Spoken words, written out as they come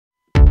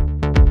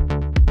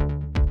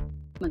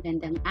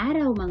Magandang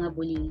araw mga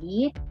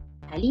bulilit!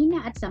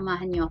 Halina at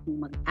samahan niyo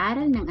akong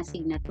mag-aral ng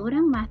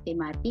asignaturang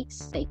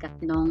Mathematics sa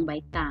ikatlong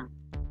baitang.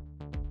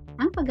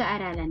 Ang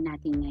pag-aaralan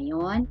natin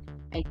ngayon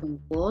ay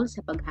tungkol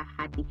sa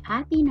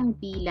paghahati-hati ng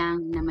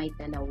bilang na may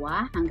 2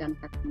 hanggang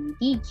 3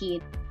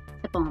 digit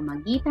sa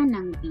pamamagitan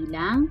ng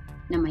bilang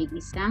na may 1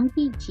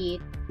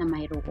 digit na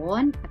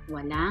mayroon at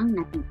walang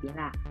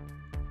natitira.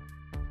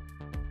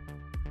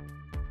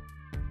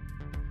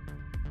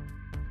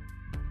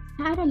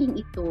 Sa araling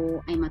ito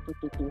ay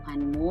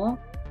matututuhan mo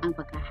ang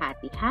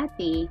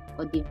paghahati-hati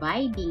o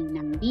dividing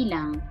ng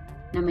bilang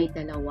na may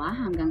 2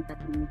 hanggang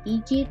 3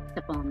 digit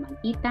sa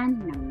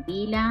pamamagitan ng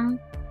bilang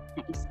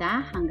na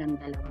 1 hanggang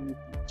 2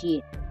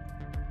 digit.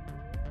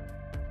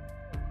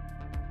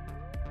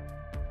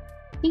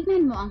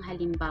 Tignan mo ang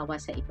halimbawa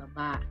sa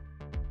ibaba.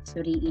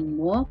 Suriin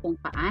mo kung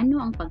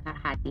paano ang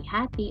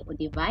paghahati-hati o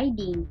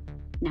dividing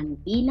ng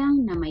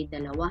bilang na may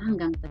 2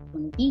 hanggang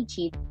 3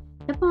 digit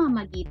sa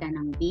pamamagitan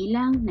ng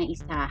bilang na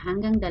 1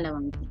 hanggang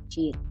 2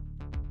 digit.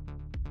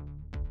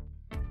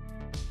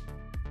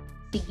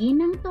 Si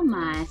Ginang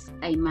Tomas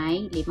ay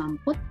may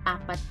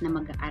 54 na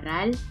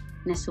mag-aaral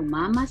na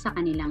sumama sa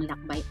kanilang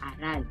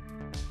lakbay-aral.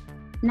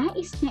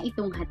 Nais niya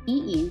itong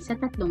hatiin sa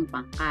 3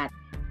 pangkat.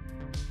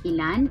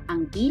 Ilan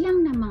ang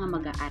bilang ng mga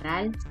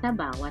mag-aaral sa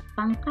bawat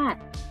pangkat?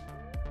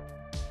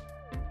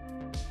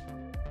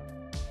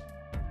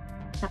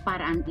 Sa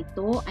paraan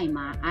ito ay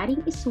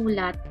maaaring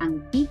isulat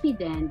ang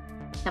dividend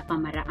sa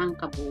pamaraang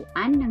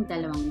kabuuan ng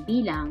 2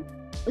 bilang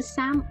o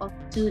sum of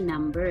 2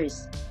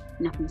 numbers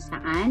na kung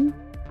saan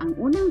ang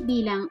unang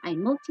bilang ay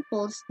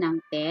multiples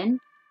ng 10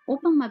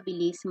 upang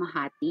mabilis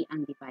mahati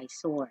ang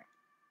divisor.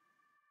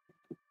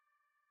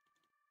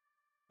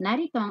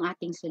 Narito ang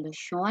ating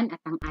solusyon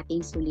at ang ating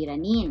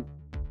suliranin.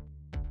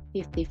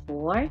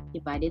 54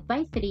 divided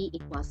by 3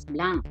 equals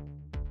blank.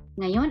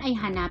 Ngayon ay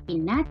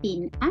hanapin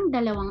natin ang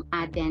 2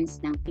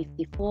 addends ng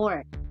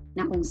 54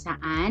 na kung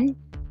saan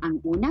ang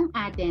unang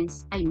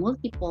addends ay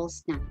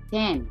multiples ng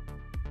 10.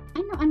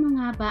 Ano-ano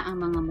nga ba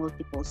ang mga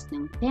multiples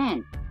ng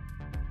 10?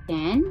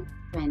 10,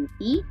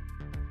 20,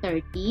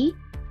 30,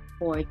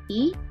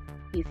 40,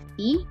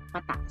 50,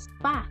 pataas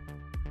pa.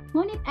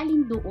 Ngunit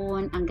alin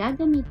doon ang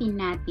gagamitin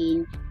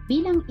natin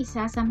bilang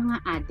isa sa mga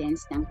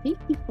addends ng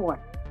 54?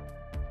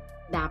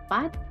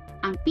 Dapat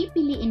ang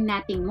pipiliin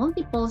nating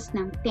multiples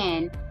ng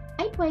 10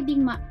 ay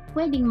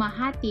pwedeng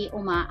mahati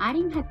o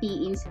maaaring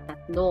hatiin sa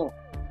 3.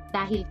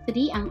 Dahil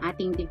 3 ang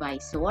ating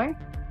divisor,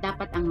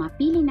 dapat ang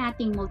mapili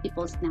nating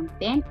multiples ng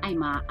 10 ay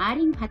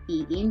maaaring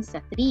hatiin sa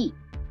 3.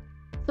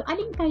 So,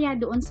 alin kaya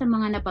doon sa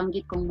mga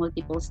nabanggit kong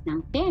multiples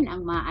ng 10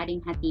 ang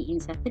maaaring hatiin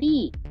sa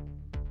 3?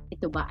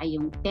 Ito ba ay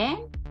yung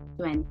 10,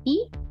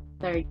 20,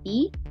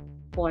 30,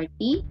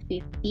 40,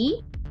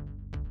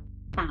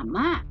 50?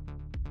 Tama!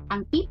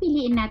 Ang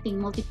pipiliin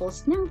nating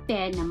multiples ng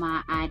 10 na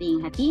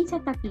maaaring hatiin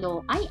sa 3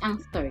 ay ang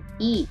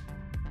 30.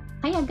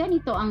 Kaya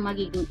ganito ang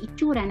magiging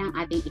itsura ng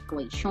ating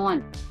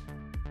equation.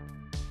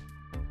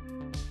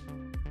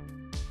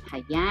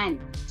 Ayan.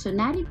 So,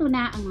 narito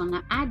na ang mga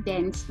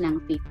addends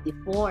ng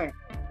 54.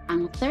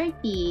 Ang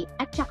 30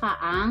 at saka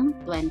ang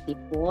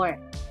 24.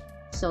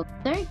 So,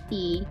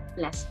 30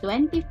 plus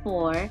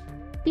 24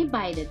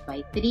 divided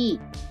by 3.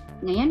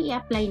 Ngayon,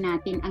 i-apply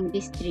natin ang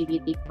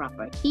distributive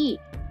property.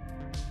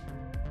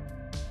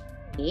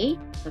 Okay,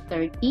 so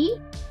 30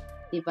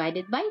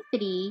 divided by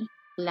 3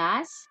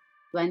 plus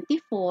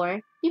 24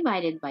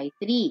 divided by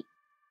 3.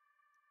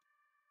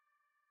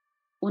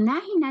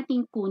 Unahin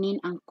natin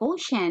kunin ang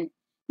quotient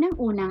ng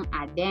unang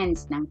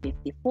addends ng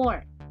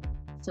 54.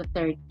 So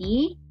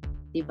 30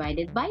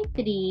 divided by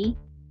 3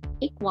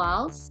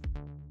 equals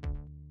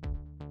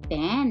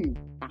 10.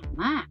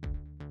 Tama.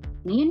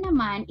 Ngayon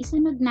naman,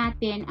 isunod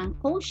natin ang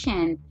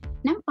quotient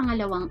ng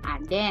pangalawang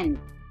addend.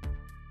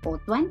 O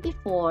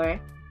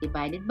 24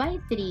 divided by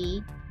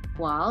 3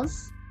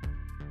 equals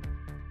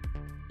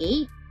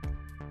 8.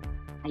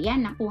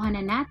 Ayan, nakuha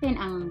na natin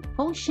ang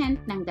quotient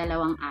ng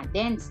 2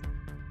 addends.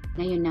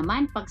 Ngayon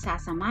naman,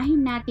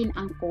 pagsasamahin natin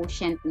ang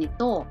quotient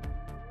nito.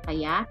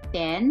 Kaya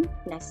 10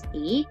 plus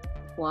 8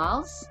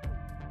 equals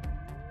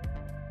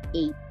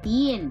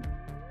 18.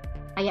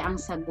 Kaya ang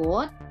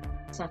sagot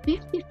sa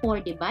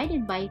 54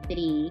 divided by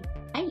 3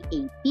 ay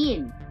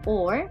 18.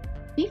 Or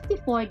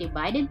 54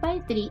 divided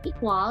by 3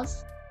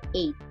 equals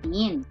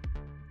 18.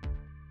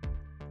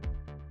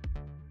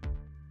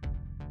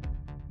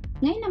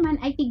 Ngayon naman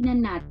ay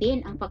tignan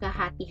natin ang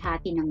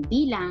paghahati-hati ng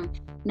bilang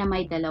na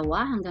may 2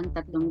 hanggang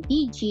 3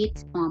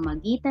 digits sa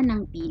pamamagitan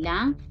ng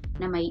bilang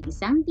na may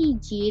 1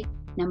 digit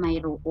na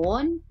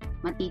mayroon,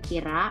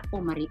 matitira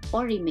o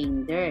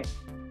remainder.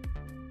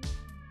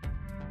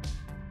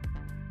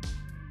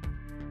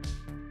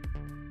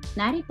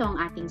 Narito ang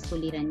ating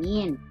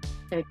suliranin.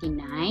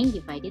 39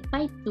 divided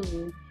by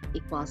 2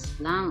 equals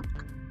blank.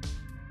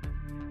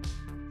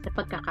 Sa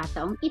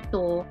pagkakataong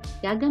ito,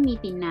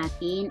 gagamitin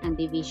natin ang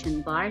division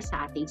bar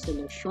sa ating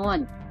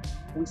solusyon,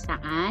 kung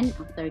saan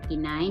ang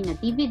 39 na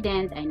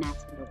dividend ay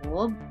nasa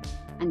loob,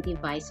 ang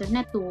divisor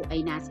na 2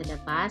 ay nasa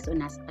labas o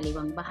nasa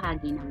kaliwang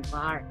bahagi ng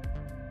bar.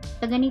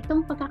 Sa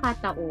ganitong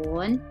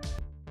pagkakataon,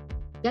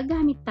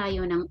 gagamit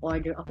tayo ng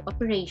order of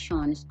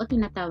operations o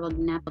tinatawag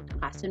na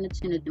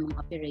pagkakasunod-sunod ng mga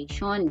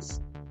operations.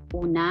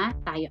 Una,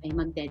 tayo ay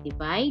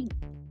magde-divide.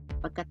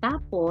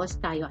 Pagkatapos,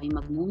 tayo ay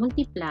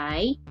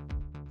magmumultiply.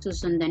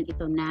 Susundan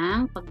ito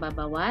ng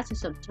pagbabawas o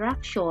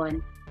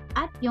subtraction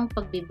at yung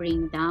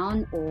pagbi-bring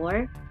down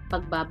or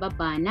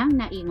pagbababa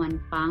ng naiwan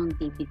pang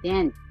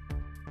dividend.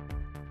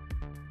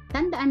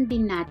 Tandaan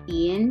din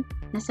natin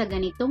na sa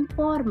ganitong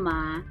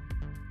forma,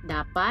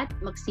 dapat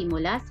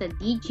magsimula sa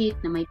digit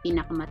na may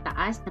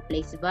pinakamataas na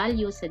place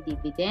value sa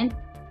dividend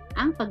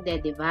ang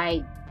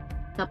pagde-divide.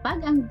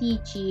 Kapag ang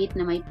digit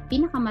na may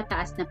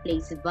pinakamataas na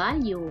place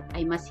value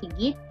ay mas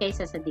higit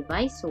kaysa sa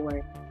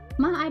divisor,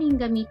 maaaring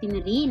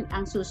gamitin rin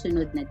ang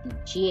susunod na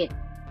digit.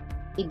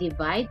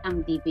 I-divide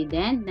ang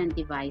dividend ng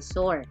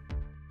divisor.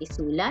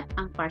 Isulat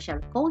ang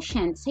partial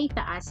quotient sa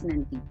itaas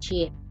ng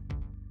digit.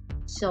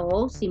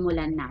 So,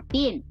 simulan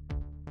natin.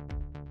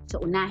 So,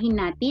 unahin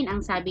natin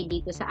ang sabi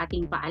dito sa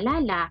ating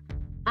paalala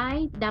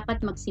ay dapat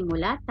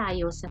magsimula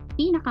tayo sa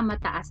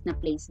pinakamataas na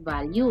place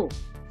value.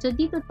 So,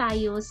 dito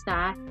tayo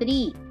sa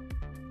 3.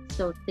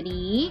 So,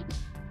 3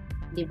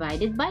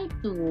 divided by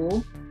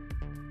 2,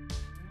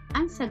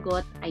 ang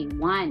sagot ay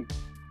 1.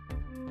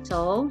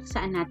 So,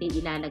 saan natin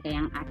ilalagay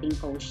ang ating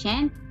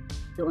quotient?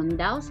 Doon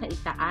daw sa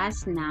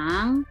itaas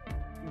ng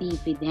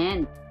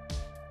dividend.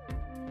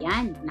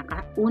 Yan,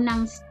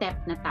 nakaunang step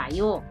na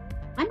tayo.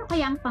 Ano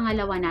kaya ang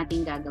pangalawa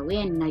natin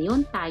gagawin?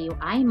 Ngayon tayo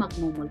ay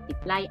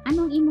magmumultiply.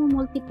 Anong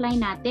imumultiply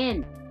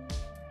natin?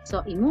 So,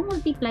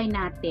 imumultiply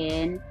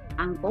natin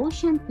ang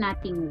quotient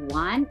nating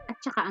 1 at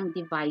saka ang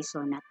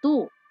divisor na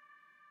 2.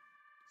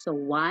 So,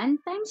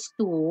 1 times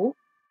 2,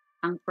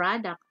 ang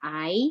product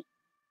ay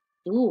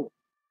 2.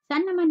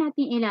 Saan naman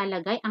natin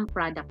ilalagay ang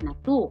product na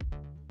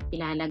 2?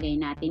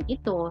 Ilalagay natin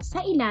ito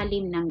sa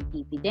ilalim ng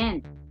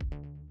dividend.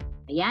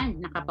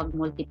 Ayan,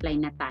 nakapag-multiply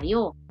na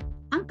tayo.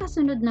 Ang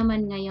kasunod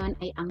naman ngayon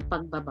ay ang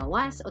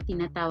pagbabawas o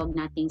tinatawag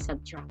nating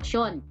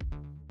subtraction.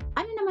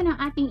 Ano naman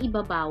ang ating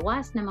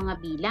ibabawas na mga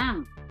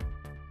bilang?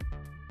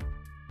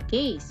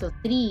 Okay, so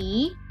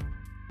 3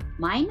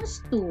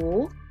 minus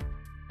 2,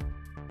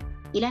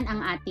 ilan ang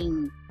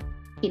ating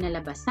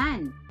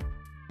kinalabasan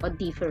o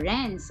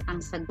difference? Ang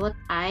sagot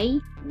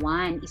ay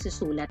 1.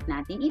 Isusulat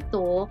natin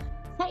ito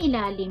sa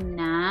ilalim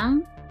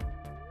ng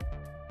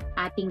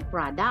ating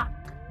product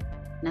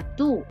na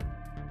 2.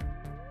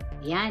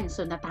 Ayan,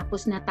 so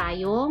natapos na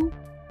tayong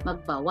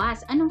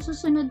magbawas. Anong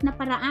susunod na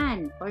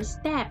paraan or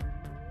step?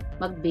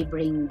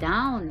 Magbe-bring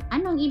down.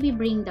 Anong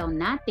i-bring down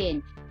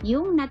natin?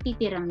 Yung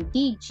natitirang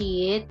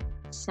digit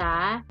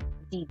sa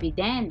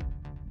dividend.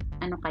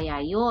 Ano kaya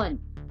yon?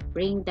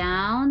 Bring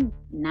down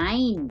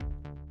 9.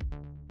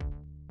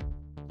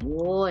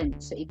 Yun.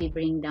 So,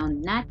 i-bring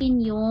down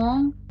natin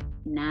yung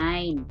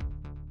 9.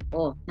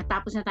 Oh,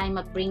 natapos na tayong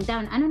mag-bring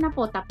down. Ano na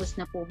po? Tapos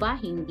na po ba?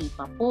 Hindi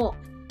pa po.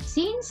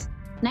 Since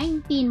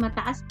 19,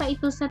 mataas pa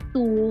ito sa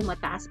 2,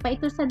 mataas pa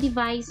ito sa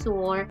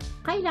divisor,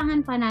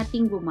 kailangan pa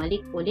nating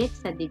bumalik ulit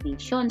sa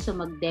division. So,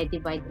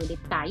 magde-divide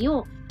ulit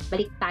tayo.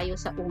 Balik tayo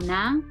sa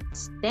unang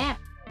step.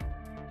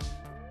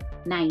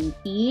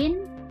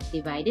 19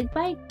 divided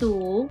by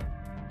 2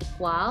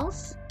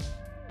 equals,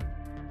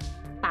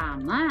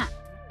 tama,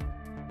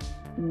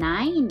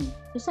 9.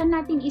 So, saan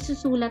natin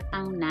isusulat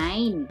ang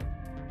 9?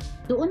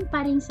 Doon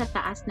pa rin sa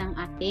taas ng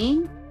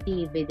ating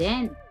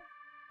dividend.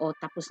 O,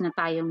 tapos na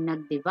tayong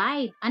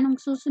nag-divide. Anong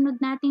susunod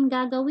natin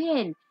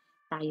gagawin?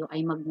 Tayo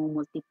ay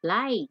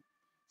magmumultiply.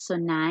 So,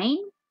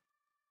 9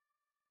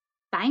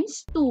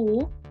 times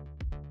 2,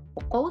 o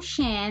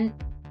quotient,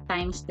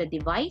 times the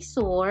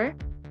divisor,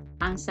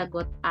 ang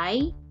sagot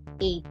ay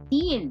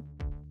 18.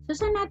 So,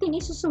 saan natin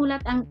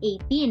isusulat ang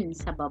 18?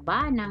 Sa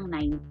baba ng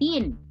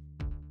 19.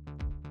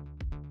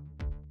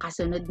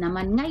 Kasunod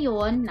naman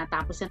ngayon,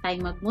 natapos na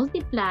tayong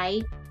mag-multiply,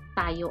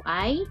 tayo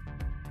ay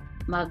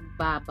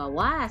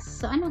magbabawas.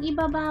 So, anong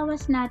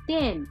ibabawas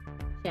natin?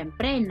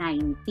 Siyempre,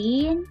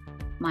 19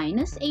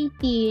 minus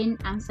 18,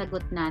 ang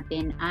sagot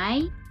natin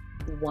ay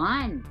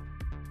 1.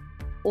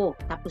 O,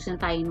 tapos na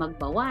tayong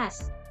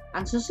magbawas.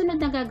 Ang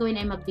susunod na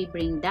gagawin ay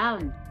mag-bring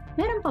down.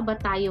 Meron pa ba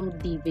tayong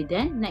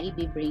dividend na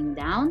i-bring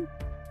down?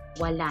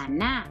 Wala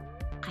na.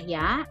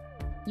 Kaya,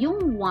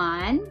 yung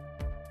 1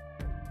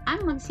 ang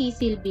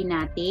magsisilbi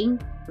nating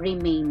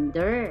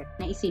remainder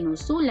na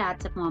isinusulat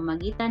sa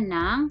pamamagitan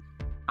ng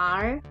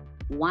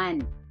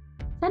R1.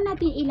 Saan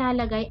natin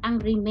ilalagay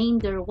ang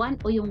remainder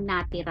 1 o yung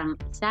natirang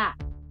isa?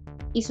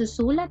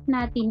 Isusulat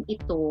natin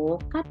ito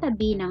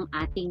katabi ng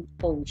ating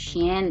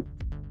quotient.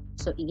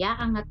 So,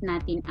 iaangat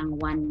natin ang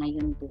 1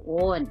 ngayon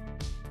doon.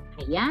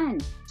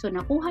 Ayan. So,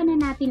 nakuha na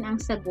natin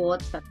ang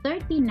sagot sa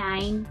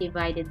 39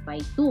 divided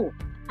by 2.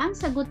 Ang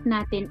sagot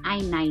natin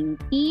ay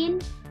 19,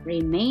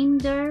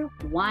 remainder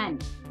 1.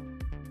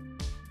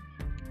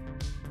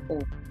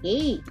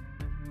 Okay.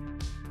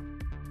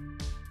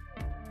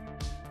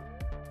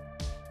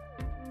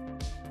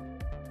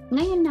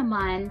 Ngayon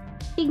naman,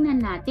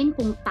 tignan natin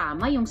kung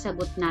tama yung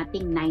sagot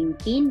nating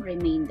 19,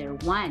 remainder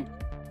 1.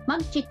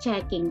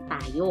 Mag-checking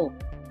tayo.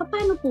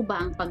 Paano po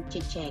ba ang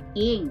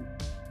pag-checking?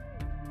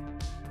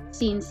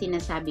 Since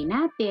sinasabi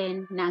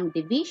natin na ang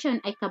division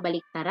ay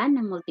kabaliktaran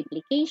ng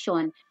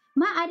multiplication,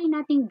 maaari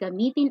nating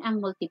gamitin ang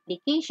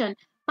multiplication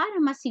para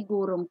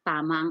masigurong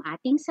tama ang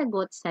ating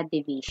sagot sa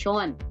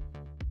division.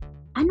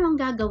 Ano ang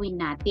gagawin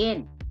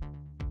natin?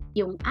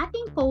 Yung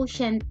ating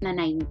quotient na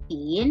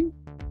 19,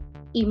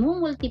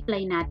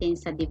 imumultiply natin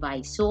sa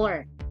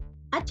divisor.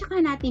 At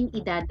saka natin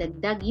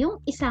idadagdag yung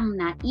isang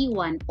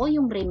naiwan o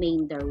yung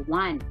remainder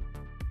 1.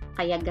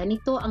 Kaya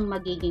ganito ang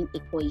magiging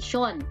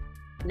equation.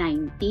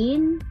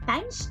 19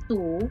 times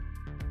 2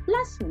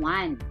 plus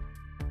 1.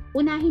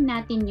 Unahin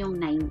natin yung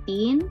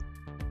 19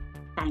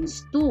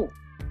 times 2.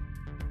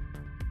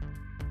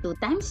 2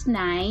 times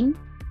 9,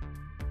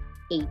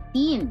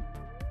 18.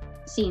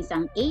 Since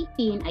ang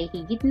 18 ay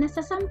higit na sa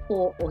 10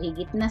 o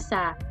higit na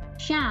sa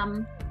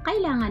 9,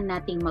 kailangan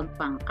nating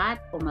magpangkat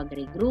o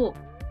mag-regroup.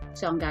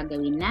 So, ang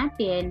gagawin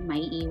natin,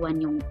 may iwan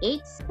yung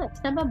 8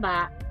 sa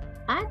baba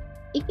at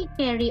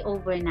i-carry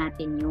over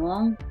natin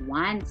yung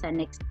 1 sa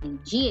next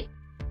digit.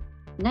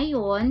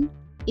 Ngayon,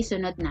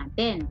 isunod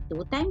natin.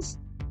 2 times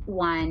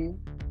 1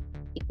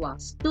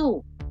 equals 2.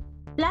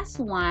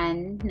 Plus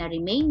 1 na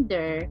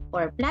remainder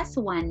or plus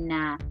 1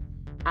 na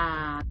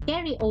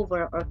carry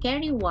over or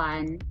carry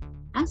 1,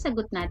 ang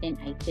sagot natin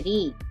ay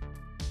 3.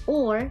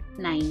 Or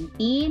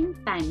 19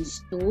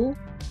 times 2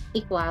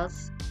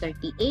 equals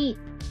 38.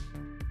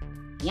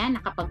 Yan,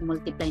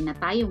 nakapag-multiply na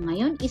tayo.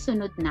 Ngayon,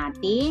 isunod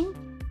natin,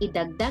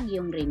 idagdag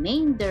yung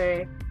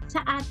remainder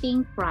sa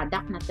ating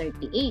product na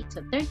 38.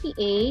 So,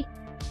 38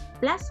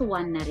 plus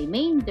 1 na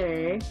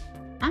remainder,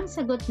 ang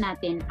sagot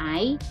natin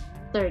ay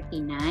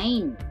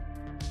 39.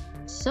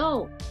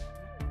 So,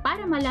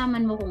 para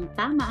malaman mo kung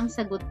tama ang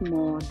sagot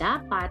mo,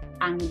 dapat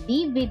ang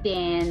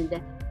dividend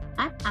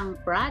at ang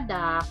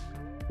product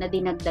na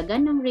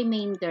dinagdagan ng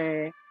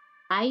remainder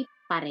ay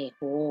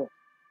pareho.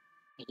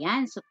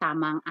 Ayan, so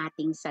tama ang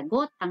ating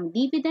sagot. Ang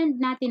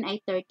dividend natin ay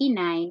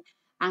 39.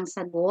 Ang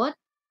sagot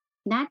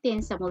natin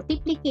sa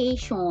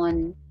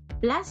multiplication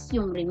plus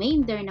yung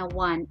remainder na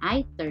 1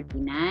 ay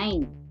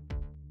 39.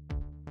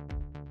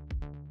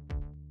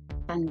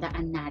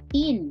 Tandaan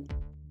natin.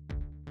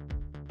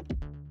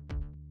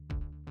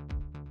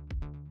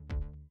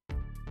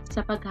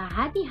 Sa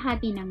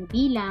paghahati-hati ng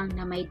bilang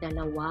na may 2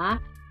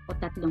 o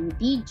 3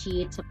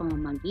 digit sa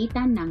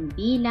pamamagitan ng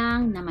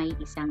bilang na may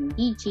 1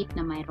 digit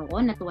na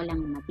mayroon at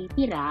walang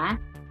natitira,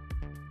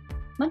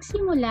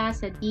 magsimula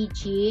sa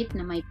digit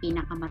na may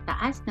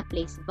pinakamataas na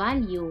place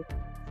value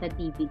sa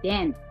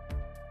dividend.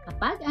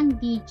 Kapag ang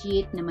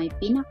digit na may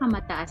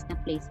pinakamataas na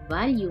place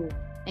value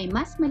ay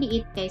mas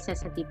maliit kaysa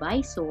sa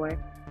divisor,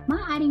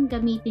 maaaring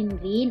gamitin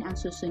rin ang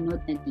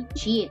susunod na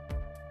digit.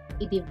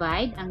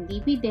 I-divide ang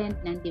dividend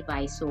ng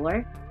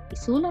divisor,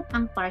 isulat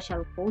ang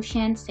partial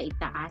quotient sa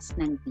itaas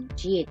ng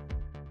digit.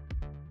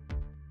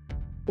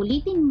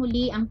 Ulitin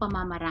muli ang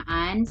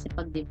pamamaraan sa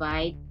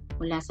pag-divide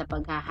mula sa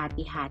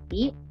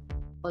paghahati-hati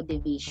o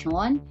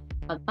division,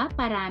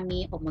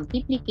 pagpaparami o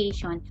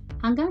multiplication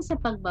hanggang sa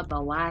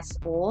pagbabawas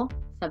o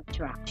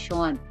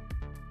subtraction.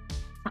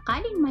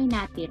 Sakaling may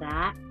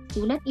natira,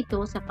 sulat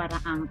ito sa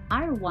paraang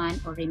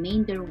R1 o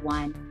remainder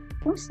 1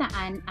 kung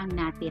saan ang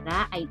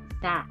natira ay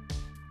isa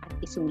at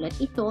isulat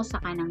ito sa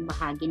kanang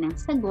bahagi ng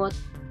sagot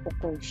o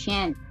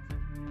quotient.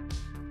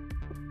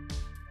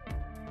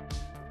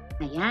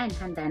 Ayan,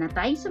 handa na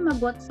tayo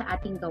sumagot sa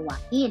ating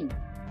gawain.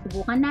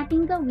 Subukan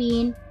natin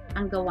gawin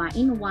ang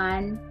gawain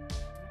 1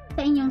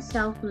 sa inyong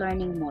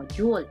self-learning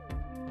module.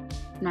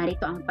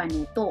 Narito ang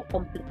panuto.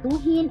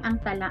 Kumpletuhin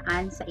ang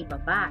talaan sa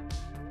ibaba.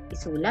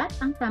 Isulat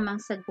ang tamang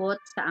sagot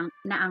sa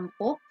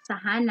naangkop sa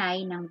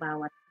hanay ng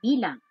bawat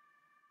bilang.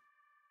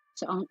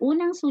 So, ang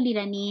unang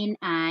suliranin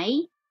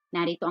ay,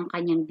 narito ang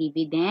kanyang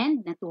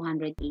dividend na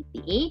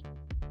 288.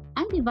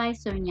 Ang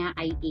divisor niya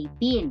ay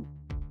 18.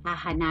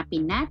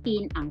 Hahanapin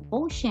natin ang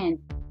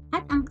quotient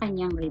at ang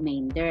kanyang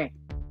remainder.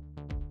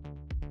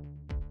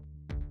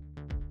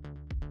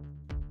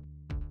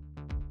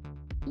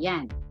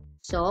 Yan.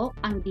 So,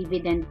 ang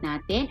dividend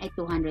natin ay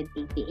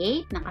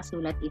 288.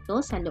 Nakasulat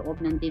ito sa loob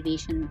ng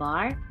division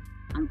bar.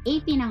 Ang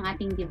 18 ng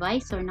ating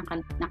divisor,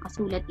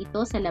 nakasulat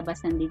ito sa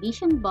labas ng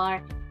division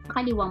bar sa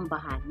kaliwang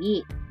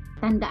bahagi.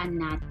 Tandaan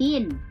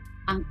natin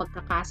ang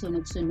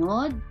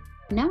pagkakasunod-sunod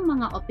ng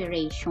mga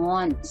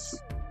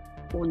operations.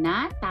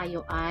 Una,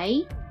 tayo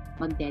ay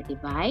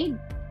magde-divide.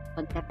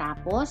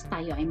 Pagkatapos,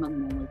 tayo ay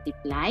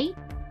magmumultiply,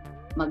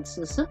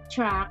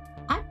 magsusubtract,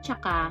 at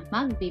saka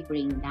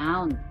magbe-bring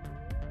down.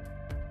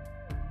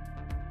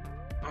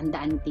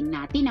 Tandaan din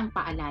natin ang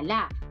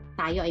paalala.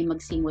 Tayo ay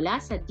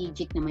magsimula sa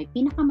digit na may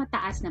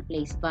pinakamataas na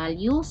place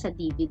value sa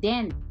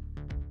dividend.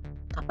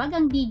 Kapag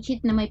ang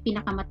digit na may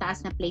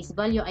pinakamataas na place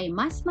value ay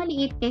mas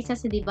maliit kaysa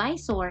sa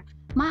divisor,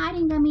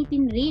 maaaring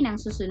gamitin rin ang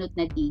susunod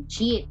na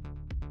digit.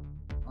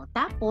 O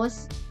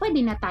tapos, pwede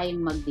na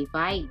tayong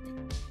mag-divide.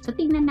 So,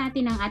 tingnan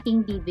natin ang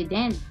ating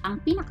dividend. Ang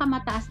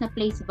pinakamataas na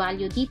place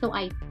value dito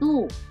ay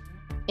 2.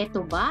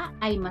 Ito ba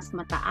ay mas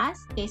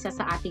mataas kaysa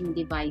sa ating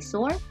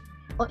divisor?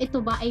 O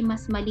ito ba ay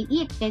mas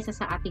maliit kaysa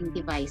sa ating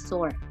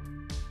divisor?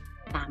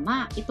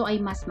 Tama, ito ay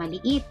mas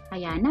maliit.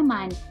 Kaya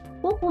naman,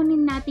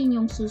 kukunin natin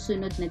yung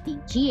susunod na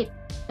digit.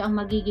 So, ang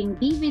magiging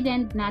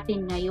dividend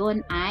natin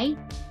ngayon ay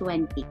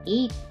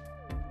 28.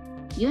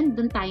 Yun,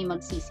 dun tayo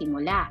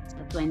magsisimula.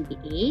 So,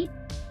 28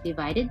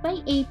 divided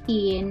by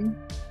 18,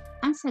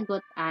 ang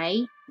sagot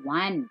ay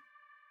 1.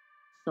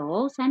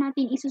 So, saan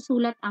natin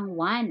isusulat ang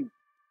 1?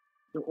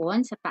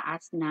 Doon sa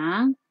taas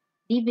ng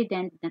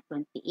dividend na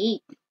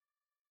 28.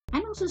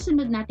 Anong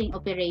susunod nating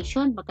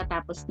operation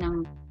pagkatapos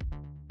ng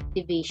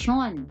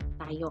division?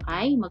 Tayo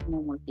ay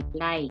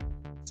magmumultiply.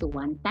 So,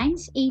 1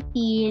 times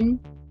 18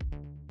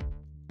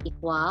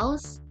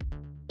 equals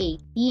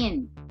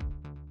 18.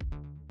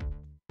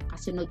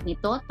 Kasunod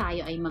nito,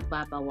 tayo ay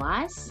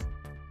magbabawas.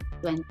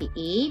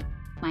 28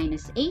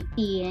 minus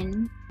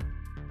 18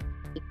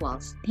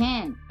 equals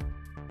 10.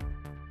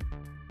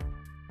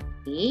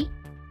 Okay?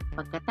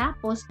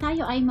 Pagkatapos,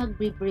 tayo ay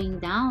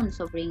mag-bring down.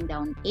 So, bring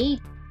down 8.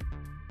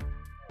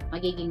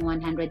 Magiging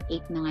 108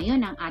 na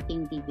ngayon ang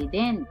ating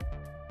dividend.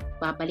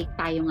 Babalik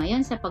tayo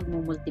ngayon sa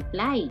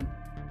pagmumultiply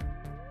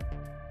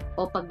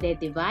o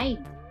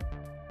pagde-divide.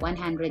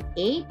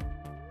 108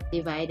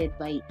 divided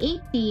by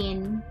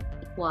 18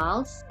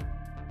 equals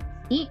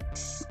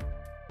 6.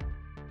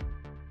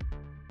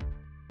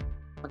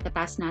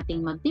 Pagkatapos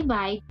nating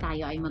mag-divide,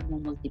 tayo ay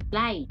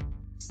magmumultiply.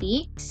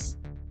 6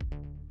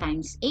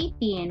 times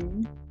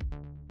 18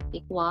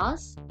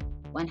 equals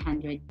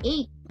 108.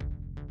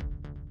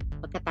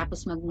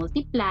 Pagkatapos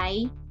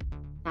mag-multiply,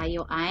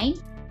 tayo ay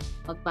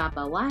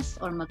magbabawas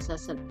or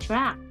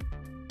magsasubtract.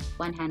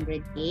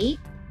 108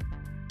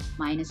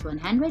 minus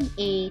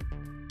 108,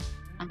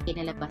 ang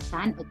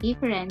kinalabasan o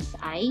difference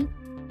ay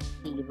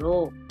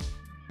 0.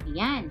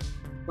 Ayan,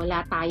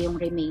 wala tayong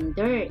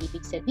remainder.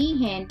 Ibig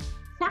sabihin,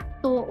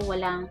 sakto o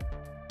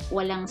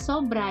walang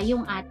sobra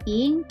yung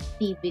ating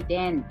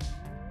dividend.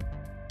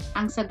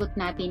 Ang sagot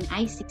natin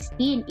ay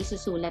 16.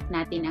 Isusulat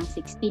natin ang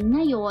 16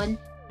 ngayon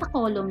sa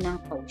column ng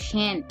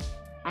quotient.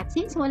 At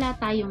since wala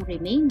tayong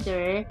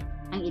remainder,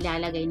 ang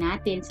ilalagay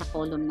natin sa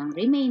column ng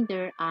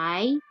remainder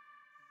ay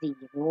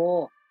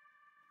 0.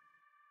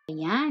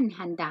 Ayan,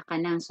 handa ka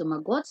nang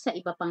sumagot sa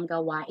iba pang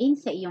gawain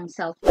sa iyong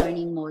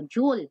self-learning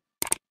module.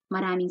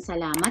 Maraming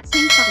salamat sa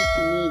iyong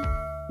pakikinig.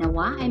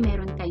 Nawa ay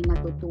meron kayong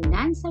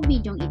natutunan sa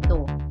videong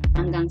ito.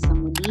 Hanggang sa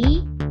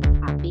muli,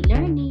 happy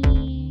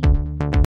learning!